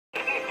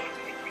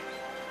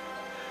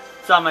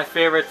It's on my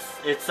favorites.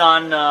 It's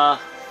on, glad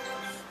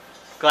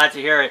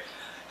to hear it.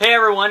 Hey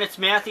everyone, it's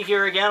Matthew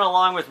here again,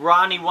 along with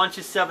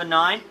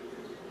Rodney1279.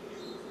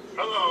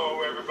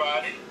 Hello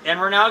everybody. And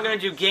we're now going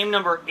to do game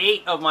number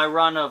 8 of my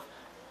run of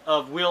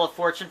Wheel of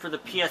Fortune for the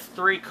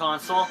PS3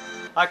 console.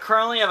 I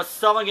currently have a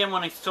 7-game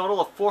winnings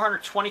total of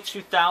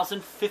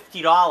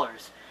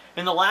 $422,050.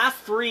 In the last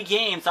 3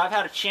 games, I've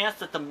had a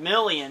chance at the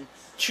million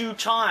 2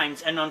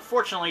 times, and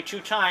unfortunately 2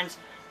 times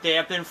they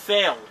have been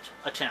failed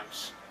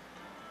attempts.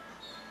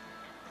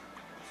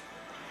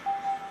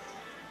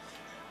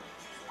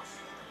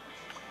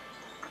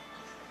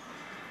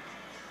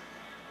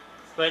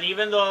 But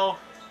even though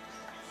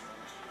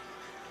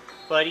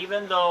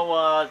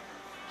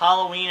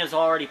Halloween is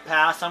already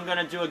passed, I'm going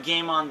to do a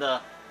game on the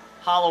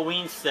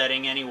Halloween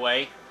setting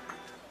anyway.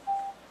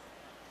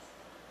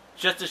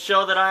 Just to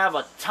show that I have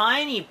a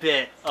tiny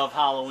bit of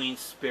Halloween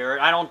spirit.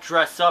 I don't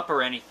dress up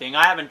or anything.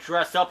 I haven't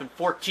dressed up in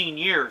 14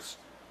 years.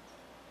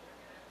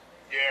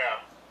 Yeah.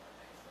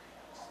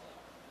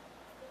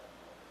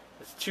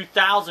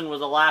 2000 was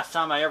the last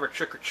time I ever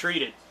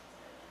trick-or-treated.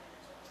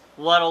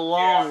 Let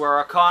alone wear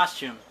a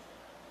costume.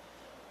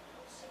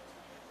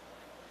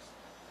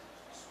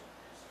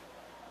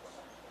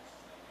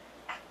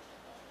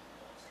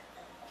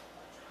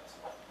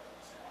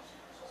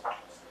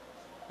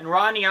 And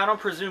Rodney, I don't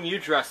presume you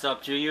dress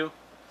up, do you?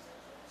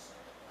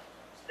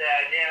 Yeah,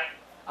 again?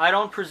 I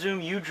don't presume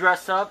you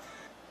dress up?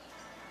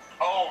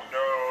 Oh,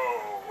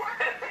 no.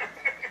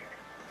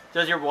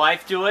 Does your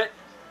wife do it?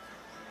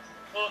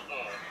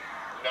 Mm-mm.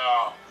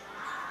 No.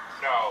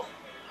 No.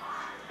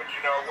 But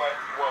you know what?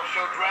 Well,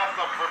 she'll dress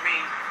up for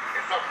me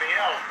in something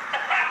else.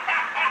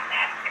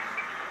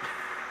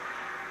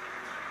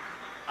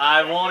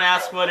 I won't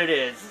ask what it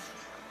is.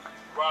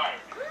 Right.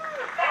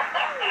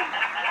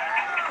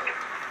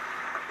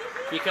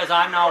 Because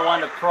I'm not one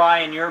to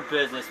pry in your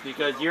business.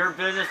 Because your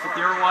business with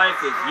your wife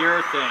is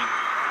your thing.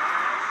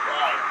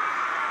 Right.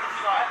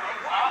 So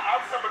I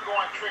remember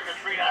going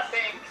trick-or-treat. I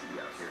think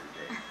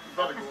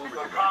the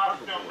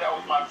costume that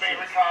was my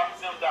favorite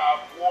costume that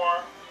I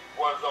wore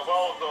was the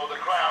Bozo, the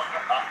clown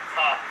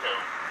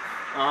costume.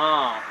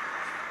 Oh.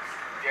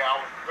 Yeah, I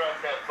was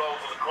dressed as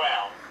Bozo the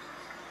clown.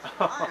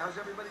 Hi, how's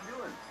everybody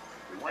doing?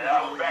 We want to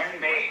go right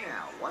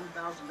now. $1,000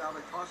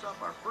 toss-up,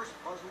 our first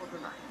puzzle of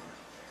the night.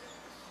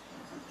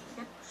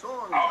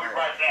 I'll be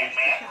right back,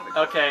 man.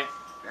 Okay.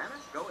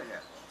 Dennis, go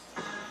ahead.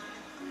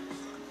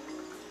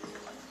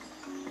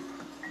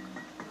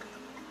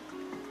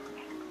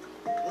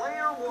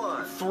 Player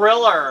 1.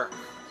 Thriller.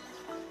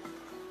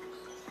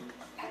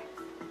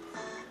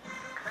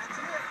 That's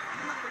it.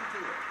 Nothing to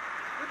it.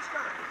 Good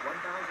start with $1,000.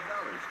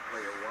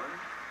 Player 1,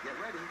 get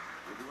ready.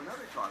 We'll do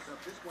another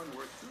toss-up. This one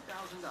worth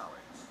 $2,000.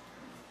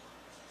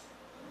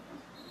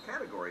 The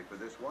category for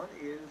this one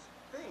is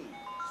themes.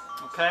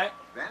 Okay.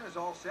 Van is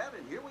all set,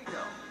 and here we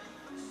go.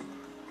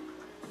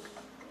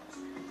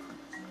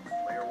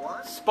 Player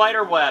 1.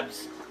 Spider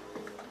webs.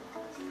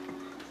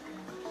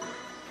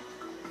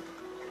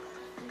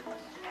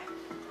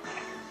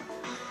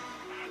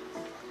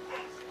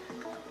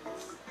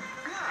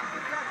 Yeah,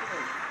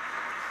 congratulations.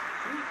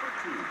 2 for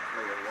 2,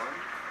 Player 1.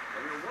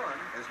 Player 1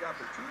 has got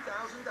the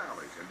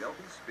 $2,000, and they'll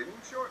be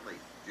spinning shortly.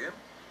 Jim?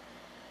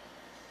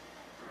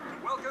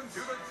 Welcome to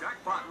the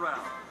jackpot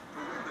round. To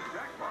win the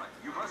jackpot,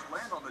 you must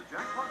land on the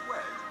jackpot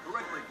wedge,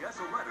 correctly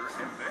guess a letter,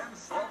 and then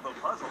solve the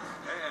puzzle.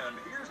 And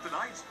here's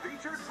tonight's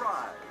featured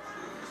prize.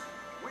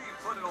 We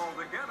put it all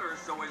together,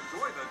 so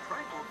enjoy the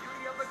tranquil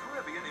beauty of the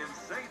Caribbean in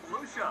St.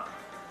 Lucia.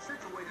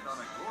 Situated on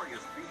a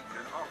glorious beach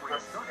and offering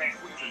stunning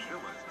suites and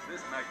villas,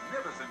 this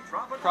magnificent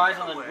tropical Prize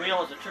on the getaway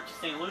wheel is a trip to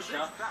St.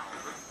 Lucia.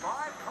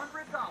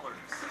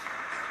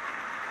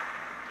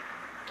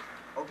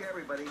 $6,500. Okay,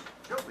 everybody,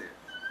 showbiz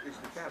is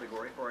the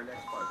category for our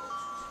next puzzle.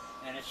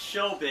 And it's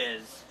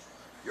showbiz.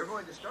 You're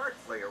going to start,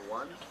 Player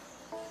 1.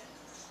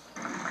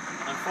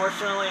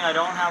 Unfortunately, I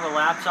don't have a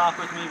laptop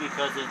with me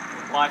because the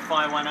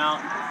Wi-Fi went out.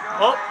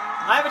 Oh,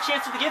 I have a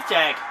chance at the gift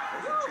tag.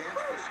 There's a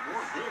chance to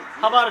score big.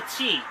 How about a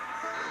T?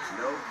 There's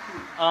no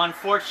key.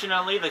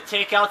 Unfortunately, the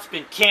takeout's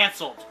been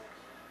canceled.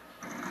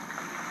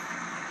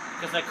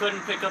 Because I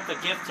couldn't pick up the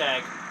gift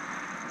tag.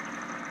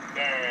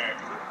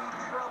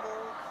 Trouble.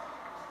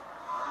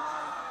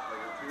 Player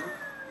 2,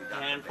 you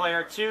got And the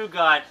player big 2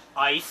 got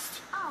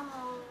iced.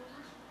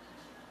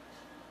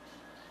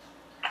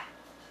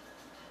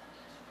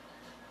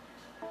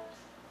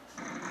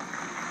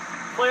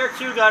 Player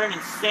 2 got an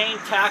insane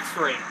tax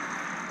rate.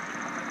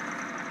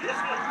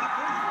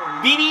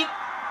 Beep beep.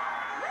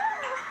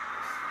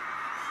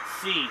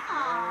 C.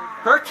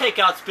 Her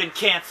takeout's been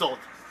canceled.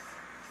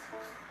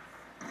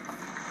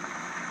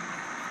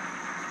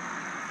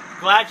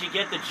 Glad you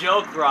get the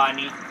joke,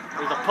 Rodney.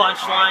 There's a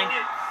punchline.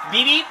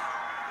 Beep beep.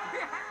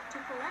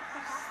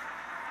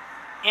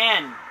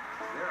 N.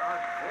 There are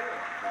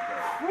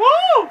 4 to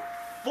go. Woo!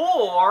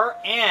 4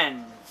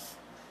 N's.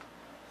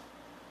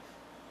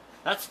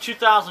 That's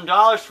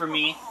 $2,000 for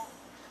me.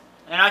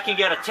 And I can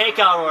get a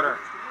takeout order.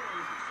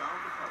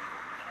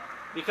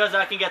 Because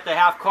I can get the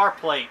half car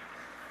plate.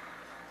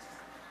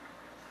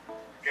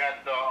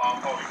 got the you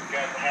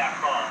got the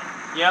half car.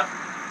 Yep.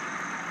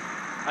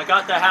 I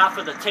got the half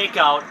of the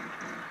takeout.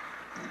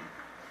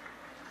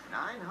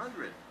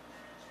 900.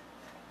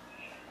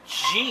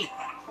 Gee.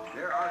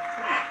 There are 2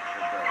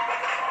 of those.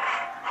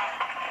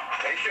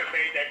 They should have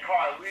made that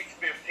car at least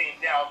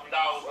 $15,000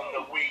 on the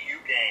Wii U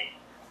game.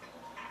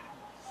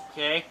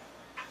 Okay.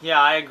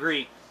 Yeah, I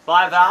agree.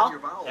 Bye, Val.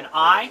 And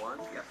I. Yep,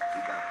 we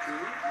got 2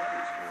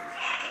 letters for you.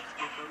 Let's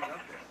get those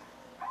up there.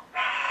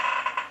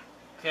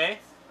 Okay.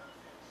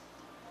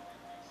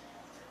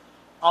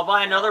 I'll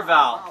buy another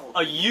vowel.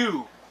 A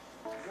U.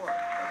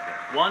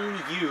 One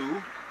of them. 1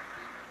 U.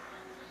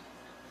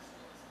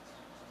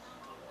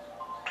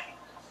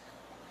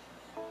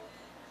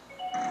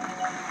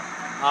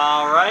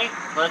 Alright,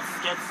 let's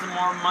get some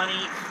more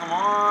money. Come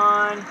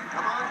on.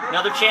 Come on,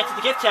 Another chance at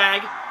the gift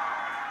tag. All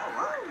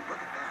right, look at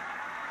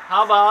that.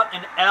 How about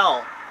an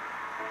L?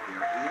 There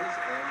is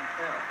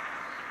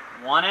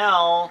an L. 1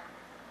 L.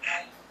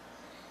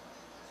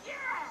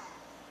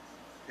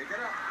 Pick it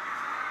up.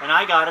 And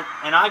I got it.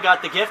 And I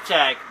got the gift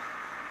tag.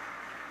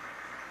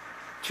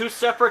 2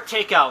 separate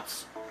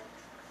takeouts.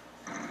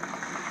 You can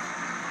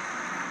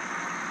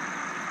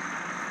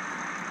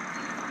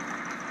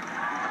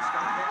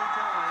stop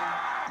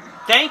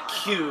anytime.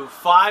 Thank you.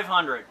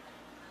 500.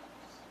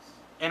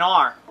 An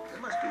R.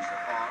 There must be some R.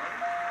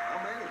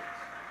 How many?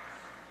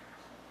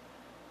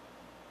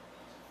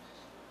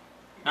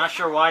 Not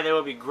sure why they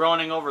would be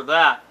groaning over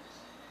that.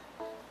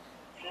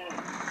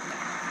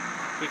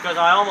 Because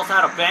I almost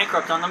had a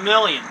bankrupt on the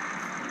million.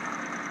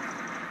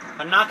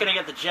 I'm not going to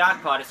get the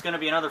jackpot. It's going to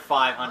be another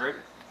 500.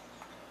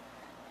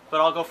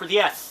 But I'll go for the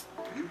S.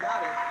 You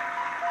got it.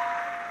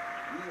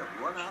 We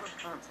have run out of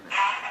consonants.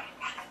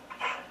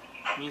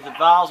 Means the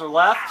vowels are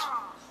left.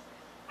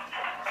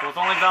 So with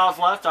only vowels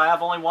left, I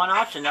have only one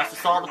option. That's to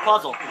solve the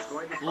puzzle.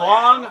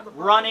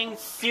 Long-running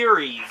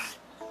series.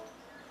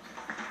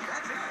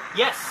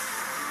 Yes.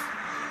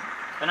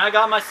 And I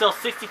got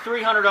myself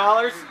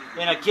 $6,300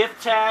 in a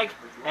gift tag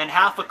and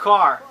half a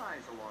car.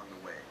 Prize along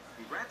the way.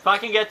 If I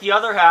can get the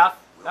other half,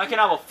 I can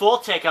have a full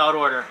takeout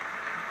order.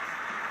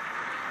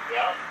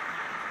 Yeah.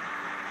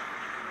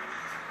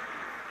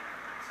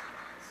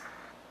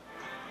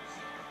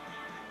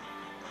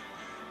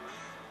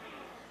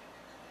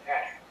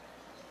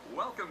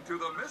 Welcome to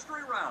the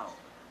mystery round.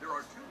 There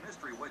are 2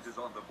 mystery wedges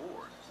on the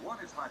board. One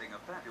is hiding a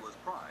fabulous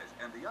prize,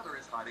 and the other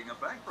is hiding a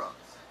bankrupt.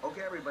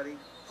 Okay, everybody.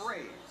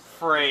 Phrase.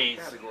 Phrase.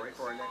 Category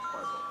for our next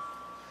puzzle.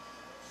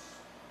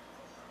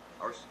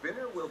 Our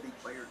spinner will be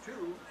player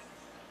 2.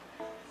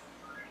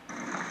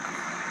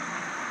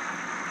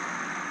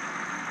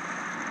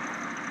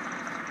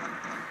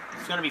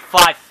 It's going to be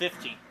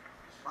 550.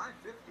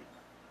 550.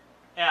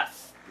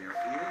 S. There is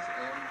an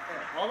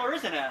F. Well, there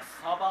is an S.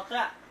 How about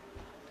that?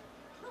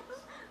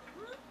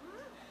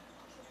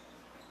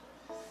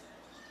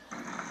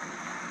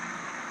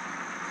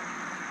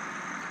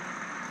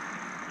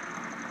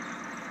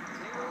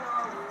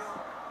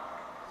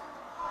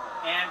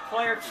 And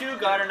player 2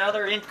 got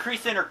another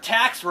increase in her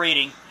tax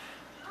rating.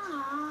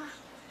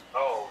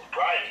 Oh,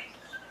 right.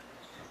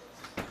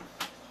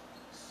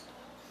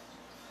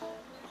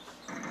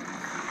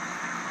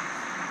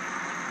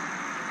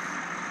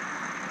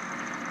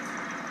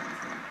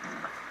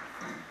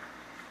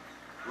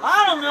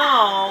 I don't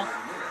know.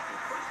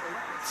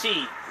 T.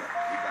 Yep,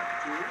 we got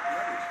 2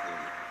 letters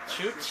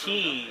for you. 2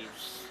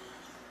 T's.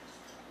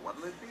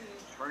 What'll it be?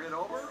 Turn it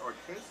over or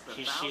take the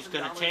She's $1,000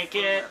 going to take per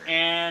it, letter?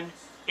 and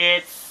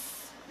it's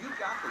You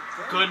got the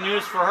good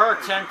news for her,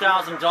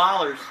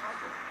 $10,000.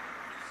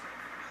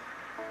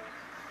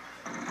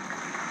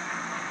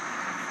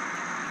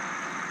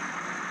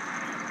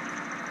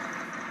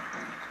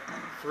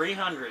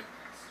 $300.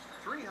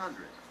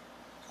 300.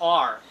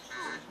 R.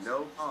 There's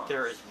no R.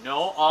 There is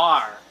no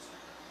R.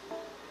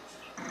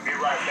 Be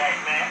right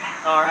back, man.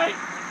 All right.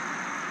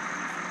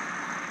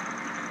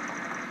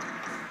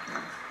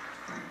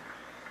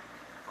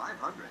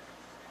 $500.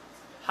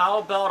 How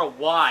about a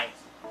Y?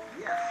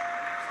 Yes.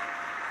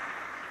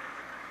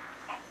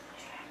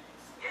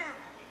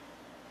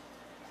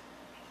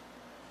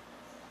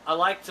 I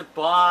like to Let's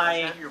buy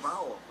have your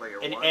vowel, player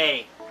an 1.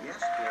 A. Yes,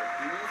 there is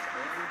an A.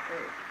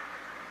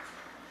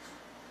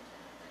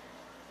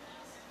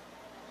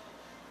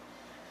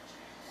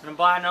 I'm going to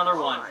buy another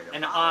one. Alright, a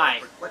An vowel I.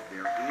 for click. There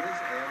is an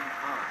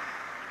I.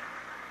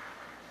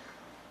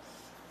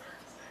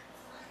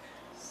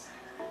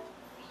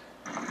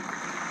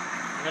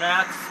 I'm going to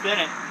have to spin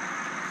it.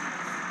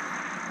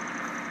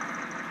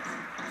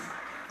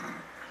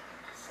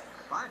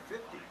 $550.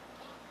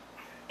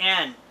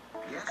 N.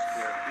 Yes,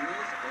 there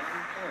is an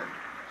N.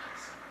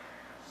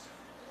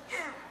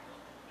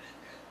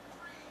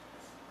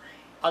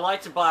 I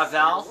like to buy a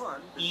vowel. Player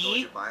 1 is E.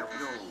 going to buy a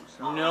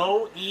nose.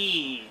 No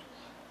E.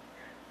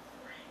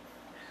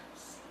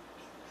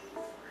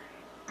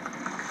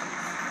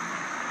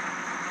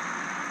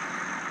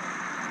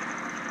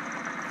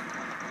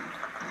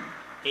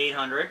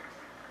 $800.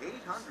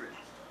 800.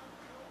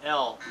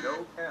 L.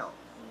 No L.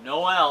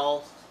 No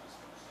L.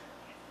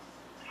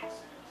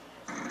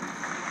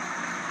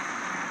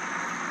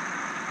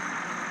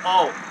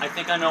 Oh, I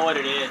think I know what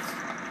it is.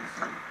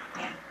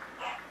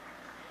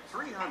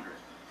 300.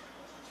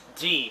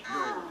 D.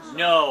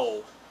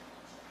 No.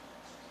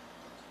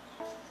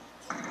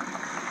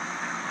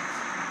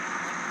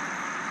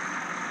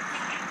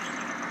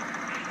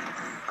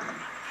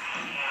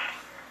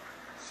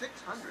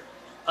 $600.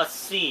 A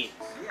C.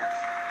 Yes.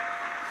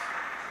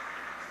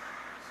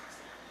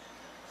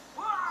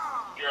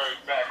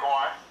 Gary's back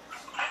on.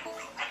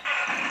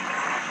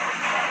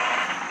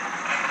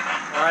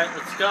 Alright,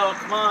 let's go.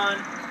 Come on.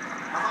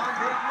 Come on,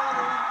 big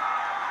money.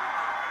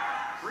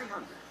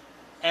 300.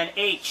 And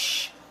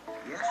H.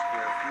 Yes,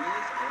 there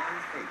is and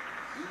 8.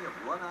 We have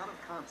run out of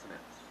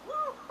consonants.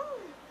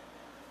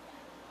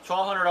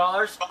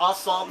 $1,200. I'll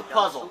solve the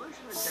puzzle.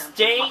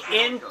 Stay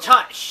in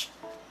touch.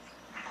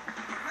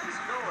 Nice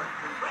going.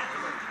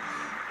 Congratulations.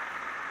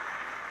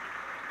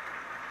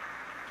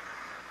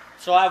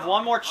 So I have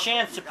one more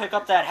chance to pick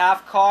up that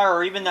half car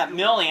or even that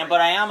million, but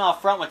I am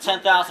out front with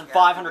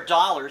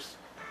 $10,500.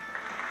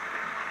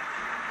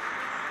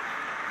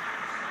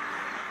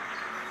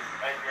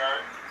 Hey,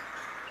 Gary.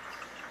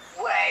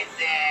 Where's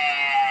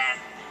it?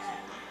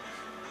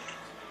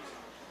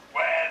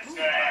 Where's Is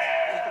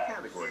that? the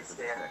category for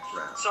this next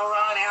round. So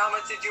Ronnie, how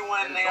much did you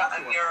win in the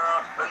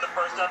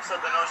first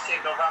episode of the No Shave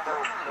November,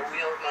 the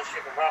Wheel of No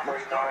Shave November?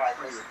 You know, I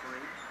just,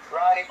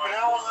 Ronnie, from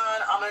now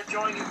on, I'm gonna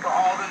join you for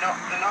all the No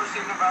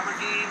Shave November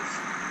games.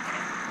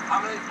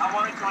 I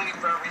want to join you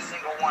for every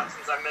single one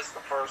since I missed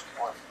the first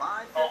one.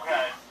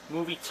 Okay.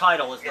 Movie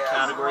title is the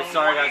category.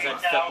 Sorry guys, I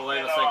had to step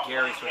away. Looks like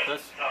Gary's with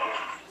us.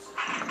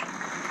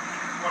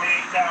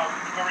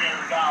 $28,300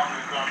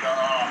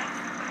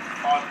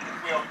 on the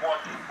Wheel of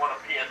Fortune for the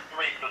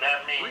PS3, so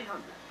that means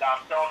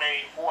I'm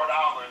donating $4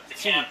 to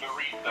cancer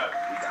research.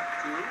 We got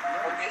 2.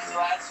 Okay, so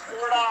that's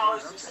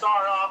 $4 to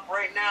start off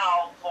right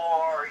now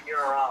for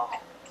your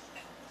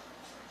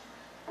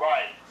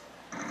Right.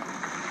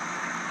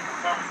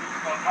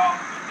 On top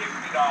of the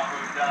 $60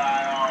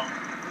 that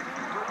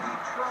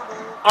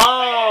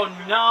Oh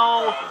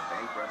no!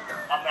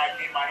 I'm not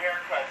getting my hair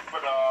cut for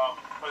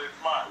this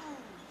month.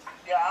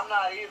 Yeah, I'm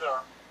not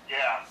either.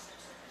 Yeah.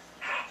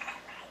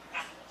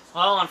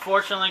 Well,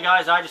 unfortunately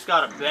guys, I just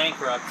got a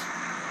bankrupt.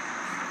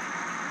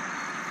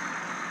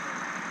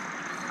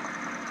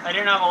 I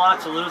didn't have a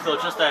lot to lose though,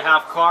 just a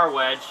half car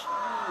wedge.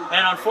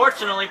 And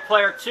unfortunately,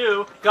 player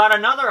 2 got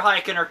another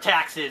hike in her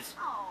taxes.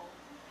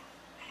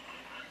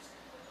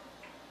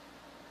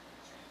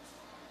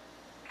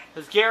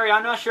 Because Gary,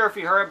 I'm not sure if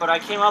you heard, but I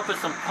came up with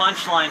some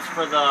punchlines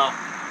for the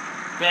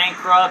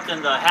bankrupt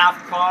and the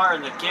half car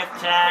and the gift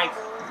tag.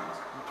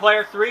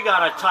 Player 3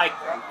 got a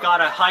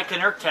hike in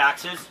her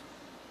taxes.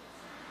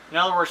 In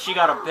other words, she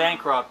got a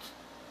bankrupt.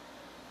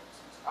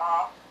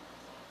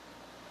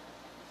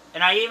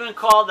 And I even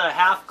called the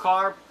half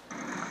car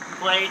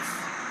plates.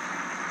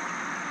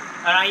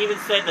 And I even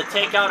said the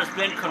takeout has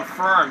been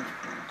confirmed.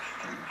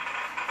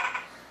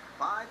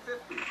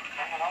 550.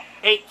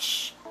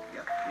 H.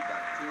 Yep, we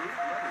got 2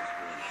 letters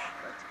for you.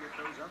 Let's get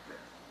those up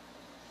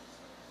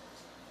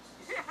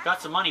there.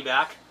 Got some money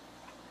back.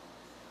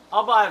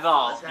 I'll buy a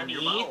vowel. Let's have An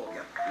your E. vowel.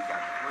 Yep, we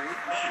got 3 letters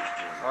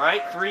for you.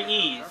 Alright, Let's 3 get those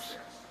E's. up there.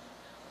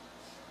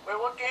 Wait,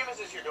 what game is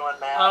this you're doing,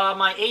 man?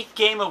 My 8th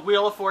game of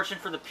Wheel of Fortune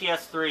for the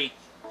PS3.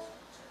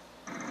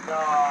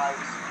 Nice.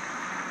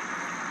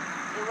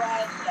 You're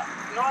right.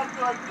 You know what I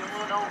feel like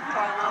doing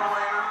probably a little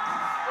later?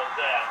 What's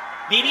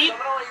that? Beep beep.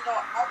 I'm gonna let you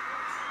know,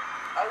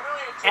 I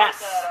really enjoyed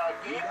S. that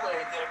gameplay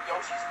I did of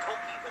Yoshi's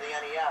Cookie for the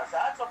NES.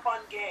 That's a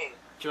fun game.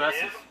 It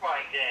is a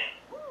fun game.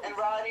 And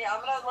Rodney, I'm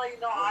gonna let you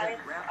know, I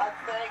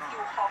thank you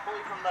humbly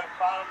from the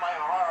bottom of my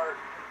heart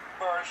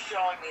for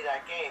showing me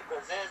that game,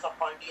 because it is a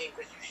fun game,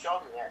 because you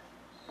showed me it.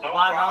 No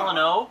Buy a problem.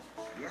 vowel,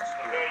 no. Yes,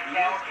 Very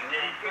challenging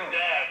game. 2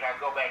 days, I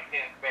go back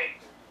 10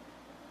 spaces.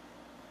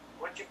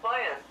 What you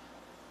playing?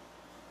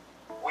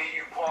 Wii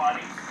U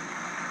party.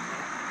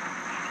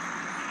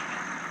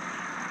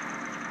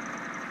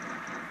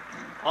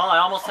 Well, I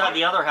almost had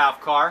the other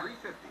half car.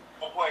 350.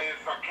 We'll play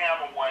this on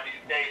camera one of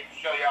these days to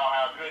show y'all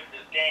how good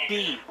this game B.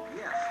 is.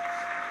 Yes.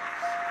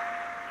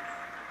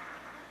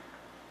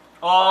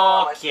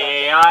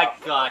 Okay, I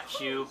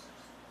got you.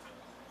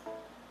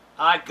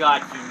 I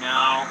got you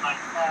now.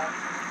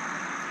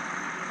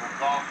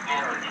 Golf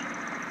Gary.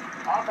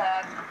 I'm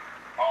back.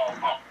 Oh,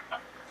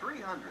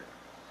 300.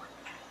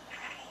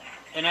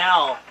 An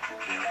L.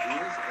 There is an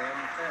L.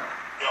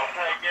 you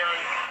okay,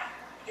 Gary?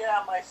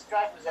 Yeah, my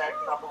Skype was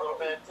acting up a little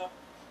bit.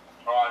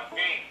 Oh, I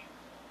see.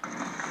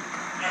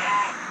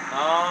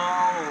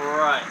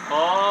 Alright.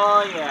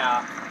 Oh,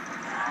 yeah.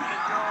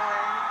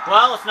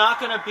 Well, it's not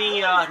going to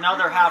be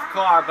another half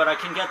car, but I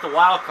can get the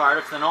wild card.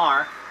 It's an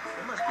R.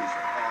 There must be some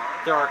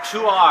R. There are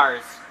 2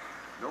 R's.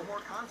 No more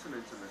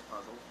consonants in this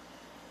puzzle.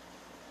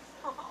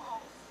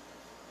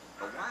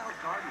 The wild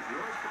card is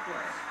yours to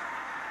play.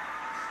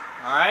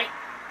 Alright.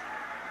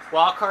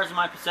 Wild card's in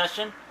my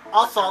possession.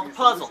 I'll solve the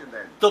puzzle.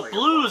 The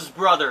Blues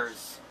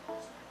Brothers.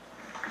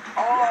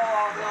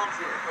 Oh, that's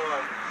good.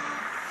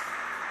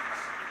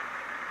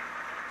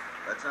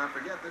 Let's not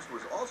forget this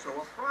was also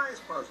a prize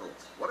puzzle.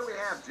 What do we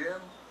have,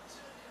 Jim?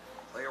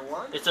 Player Player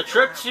one. It's a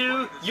trip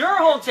to your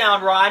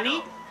hometown,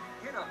 Rodney.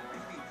 Get up to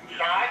BG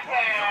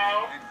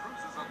Chi-town. and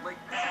cruises on Lake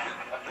Michigan.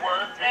 That's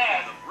where it's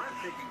at. A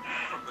breathtaking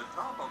view from the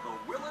top of the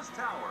Willis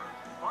Tower.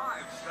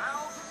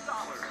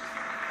 $5,000.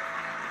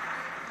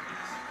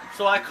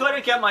 So I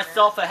couldn't get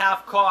myself a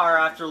half car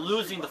after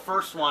losing the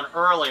first one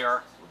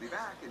earlier. We'll be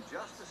back in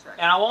just a second.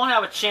 And I won't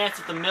have a chance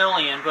at the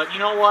million, but you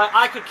know what?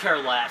 I could care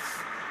less.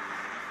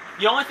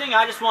 The only thing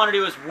I just want to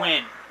do is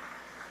win.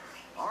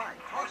 All right.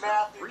 Hey,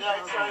 Matthew, did I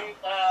tell you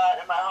that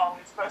in my home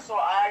special,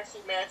 I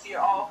actually managed to get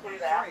all three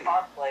of the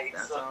half-car plates.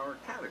 That's So our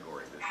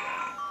category this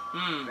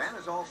round. Van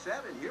is all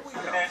set, and here we I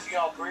go. managed to get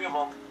all three of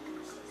them.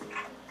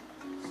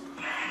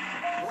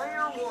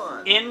 Player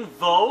one. In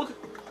vogue.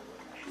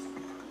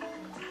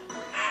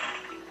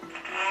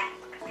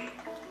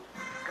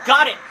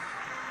 Got it.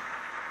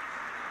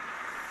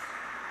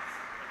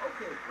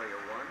 Okay, player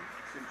one.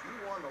 Since you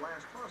won the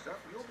last toss-up,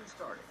 you'll be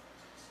starting.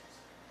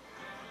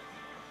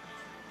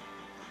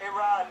 Hey,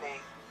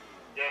 Rodney,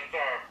 Yes, sir.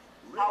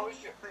 how was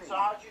your? So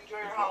how'd you enjoy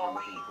your That's what we're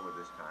Halloween? looking for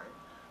this time.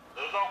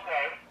 It's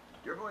okay.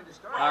 You're going to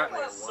start, All right. It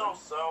player was one.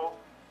 so-so.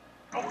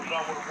 I wish I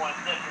would have won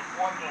second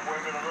fortune. It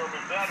would have been a little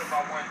bit better if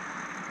I went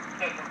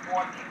second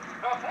fortune.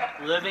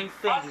 Living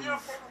How'd things. you do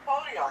for the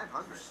podium?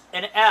 500.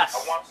 An I S.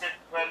 won $50.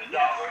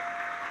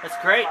 That's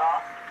great.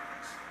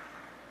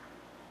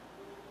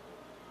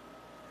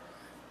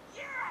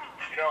 You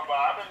know, but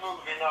I've been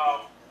losing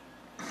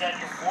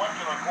second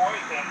fortune on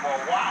Poison for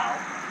a while.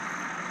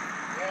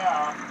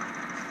 Yeah.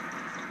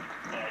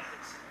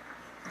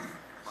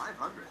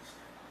 500.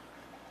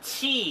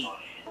 T.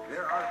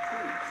 There are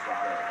two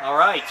today. All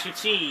right, two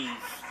T's.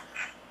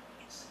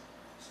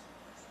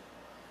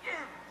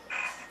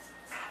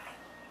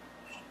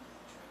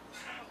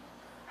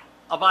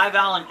 A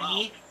bival and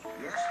E.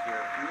 Yes,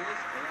 there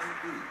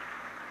is an E.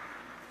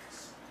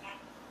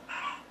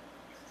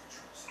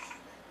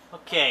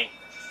 Okay.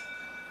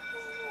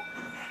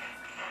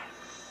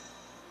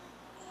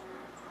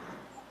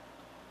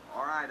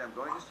 All right, I'm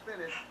going to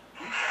spin it.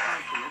 Each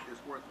consonant is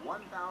worth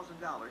 $1,000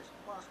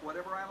 plus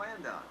whatever I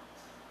land on.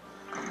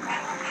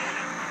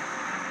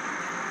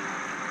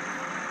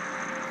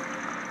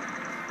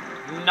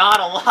 Not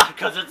a lot,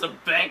 because it's a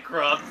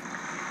bankrupt.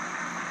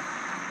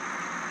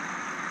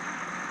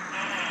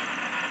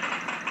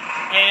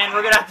 And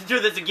we're going to have to do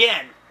this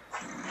again.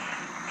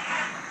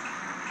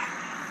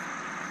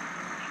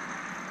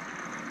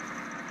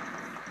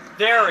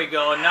 There we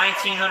go,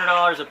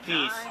 $1,900 a piece.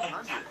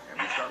 900.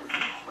 And we start with you,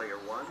 player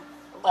one.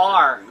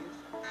 R.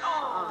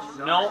 Please.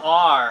 No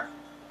R.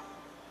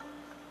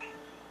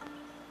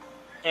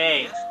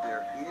 A. Yes,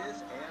 there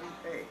is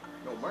an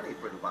A. No money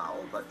for the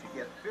vowel, but you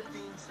get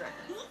 15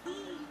 seconds.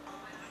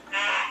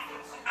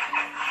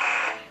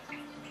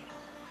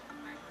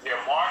 Yeah,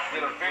 Mark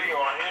did a video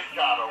on his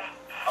channel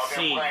of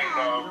C. him playing You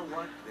know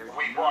what? There's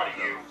We none Party of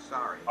You those.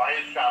 Sorry. on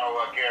his channel,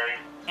 Gary,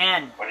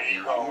 N. when he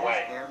go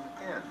away.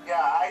 S-M-N. Yeah,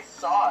 I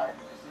saw it.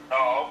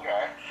 Oh,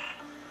 okay.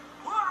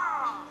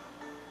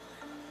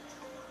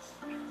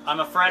 I'm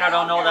afraid I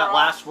don't know that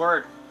last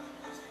word.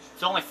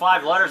 It's only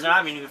 5 letters and I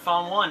haven't even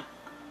found one.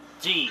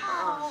 D.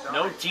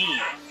 No D.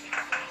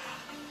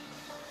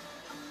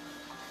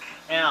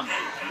 M.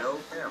 No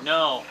M.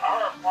 No. I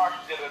heard Mark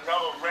did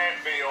another rant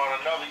video on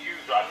another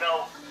user. I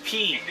know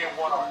P. he did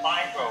one on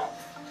Michael,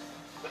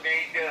 but then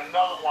he did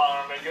another one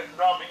on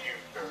another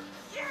user.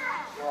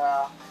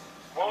 Yeah.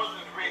 What was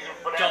his reason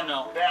for that? Don't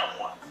know. That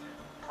one.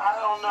 I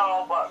don't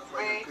know, but for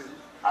me, Player two.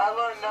 I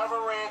learned never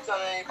rant on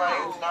anybody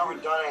who's never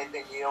done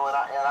anything, you know, and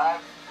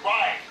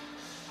Right.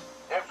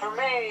 for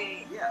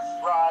me, Yes.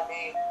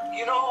 Rodney,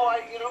 you know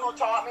who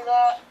taught me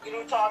that? You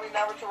know who taught me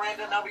never to rant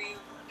whenever you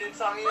did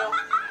something to you?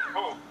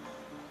 Who?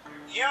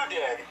 You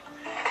did.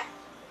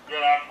 Yeah,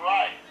 that's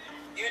right.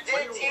 You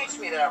did teach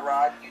me that,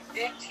 Rod. You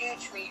did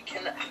teach me you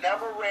can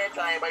never rant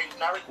on anybody who's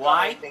never done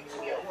Why? anything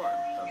to you. Sure.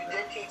 You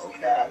did teach me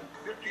Okay. that.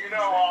 You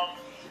know,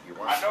 If you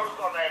want I noticed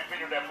on that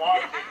video that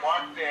Mark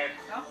said,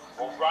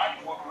 well,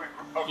 Rodney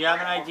would You have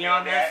an idea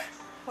on this?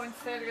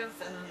 Poinsettias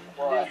and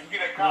What? You see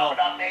that comment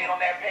I made on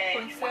that page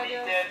when he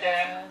poinsettias said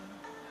that? and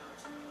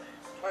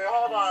Wait,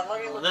 hold on.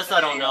 Let me look. This at the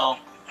I don't video. know.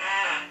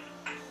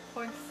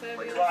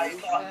 poinsettias Right.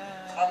 I'm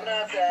and gonna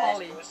have to ask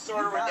holly. you. It was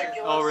sort of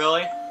ridiculous. Oh,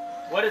 really?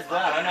 What is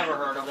that? I never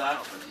heard of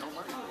that. There's no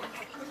money for it.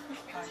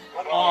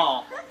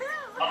 Oh.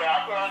 I mean,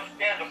 I could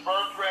understand the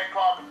first red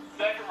card, but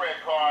the second red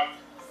card,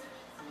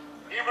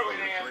 he really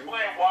didn't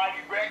explain why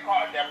he red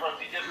carded that person.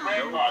 He just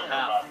red carded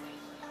everybody.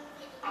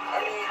 I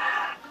mean,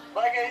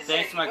 like I said,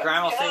 Thanks to my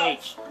grandma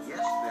Sage.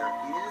 Yes, there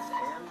is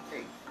an A.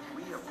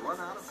 We have run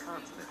out of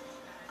consonants.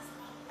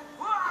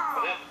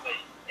 But this is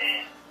a,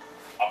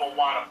 I'm gonna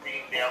wind up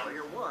being there.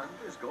 Player one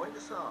is going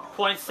to solve.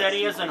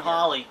 Poinsettias and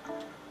holly.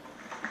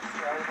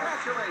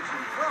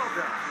 Congratulations. Well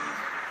done.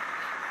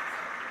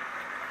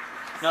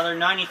 Another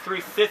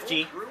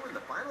 93.50. Through in the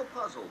final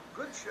puzzle.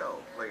 Good show,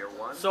 player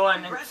one. So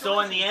in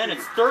the end,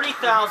 it's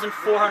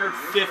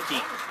 30,450.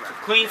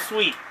 Clean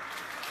sweep.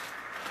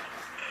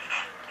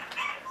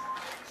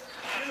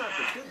 You're not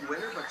the big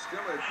winner, but still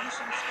a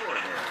decent score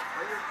there.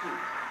 Player two. The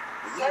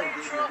tell winner you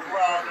the gave truth, you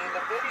Rod, in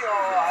the video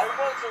I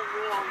wasn't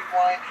really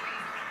like,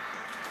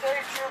 to tell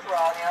you the truth,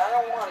 Rodney, I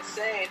don't want to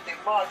say anything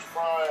much,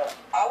 but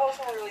I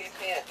wasn't really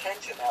paying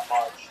attention that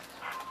much.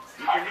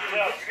 I can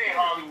tell you didn't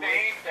hardly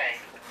say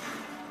anything.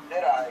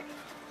 Did I?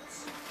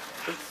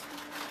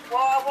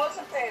 Well, I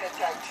wasn't paying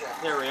attention.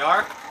 There we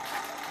are. To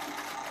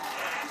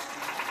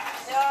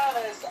be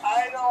honest,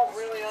 I don't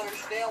really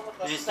understand what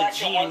the It's the second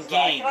G in one's like.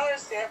 game. I can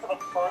understand for the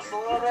first a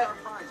little bit.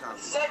 The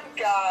second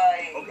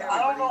guy, I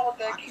don't know what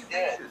the heck he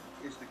did.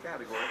 Is the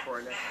category for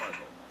our next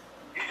puzzle.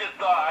 He just,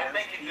 I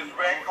think he just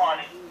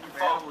red-carded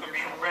folks to be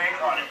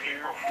red-carded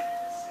people.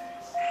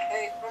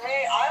 Hey, for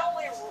me, I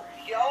only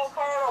yellow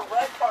card or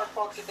red card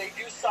folks if they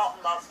do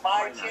something on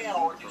my channel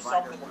or do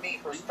something to me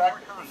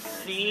respectively.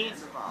 C,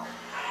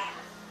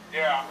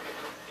 Yeah.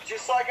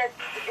 Just like I did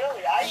to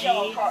Billy, I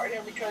yellow card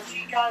him because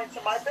he got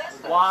into my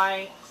business.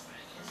 Y,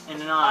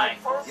 and an I.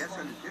 Yes,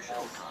 an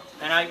additional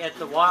And I get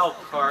the wild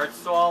card,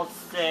 so I'll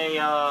say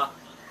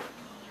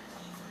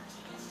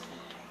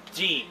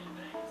G.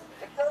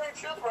 To tell you the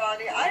truth,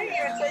 Ronnie, I didn't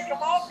even take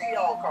him off the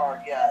yellow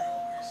card yet.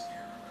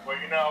 Well,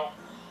 you know.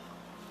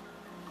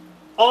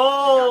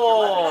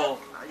 Oh!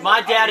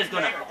 My dad is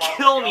gonna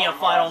kill me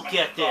if I don't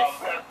get this.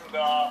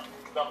 The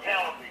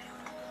penalty.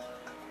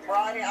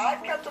 Ronnie,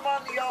 I've kept him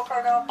on the yellow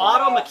card now for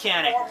Auto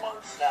mechanic. 4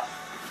 months now. It's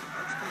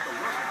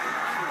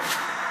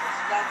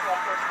not my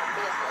personal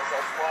business,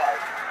 that's why.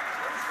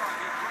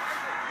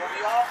 We'll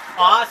be off the yellow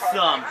card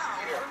Awesome. next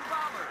year.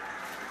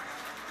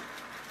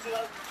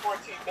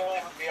 2014 Billy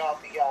would be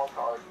off the yellow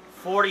card.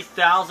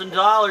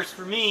 $40,000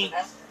 for me.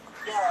 I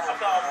thought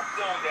I was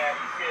doing that.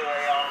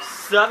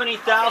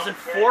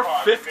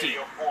 $70,450.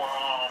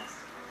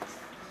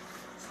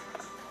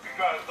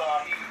 Because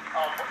he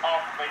off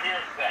of a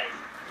hearsay.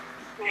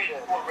 He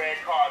put a red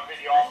card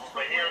video off of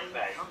a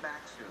hearsay. Come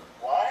back soon.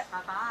 What?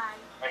 Bye-bye.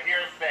 A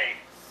hearsay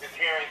is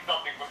hearing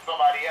something from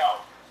somebody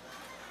else.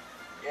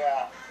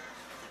 Yeah.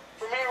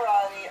 For me,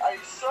 Rodney, a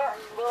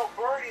certain little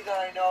birdie that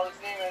I know, his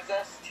name is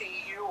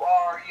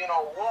STUR, you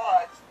know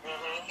what?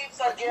 He keeps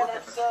on getting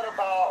upset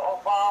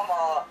about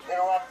Obama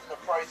interrupting the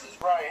Price is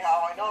Right.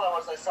 How I know that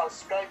was I saw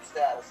Skype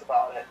status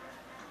about it.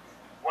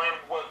 When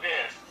was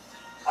this?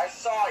 I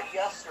saw it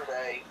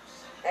yesterday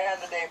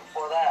and the day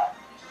before that.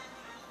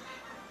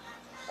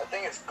 I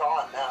think it's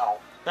gone now.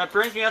 That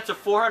brings me up to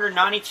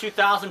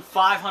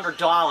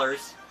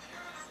 $492,500.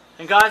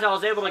 And guys, I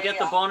was able to get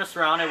the bonus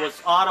round. It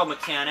was auto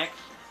mechanic.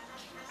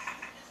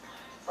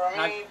 For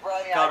And I me,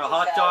 Rodney, got a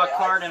hot dog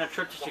card and a I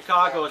trip to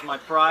Chicago as my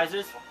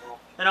prizes.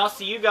 And I'll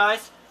see you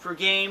guys for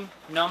game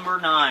number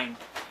 9.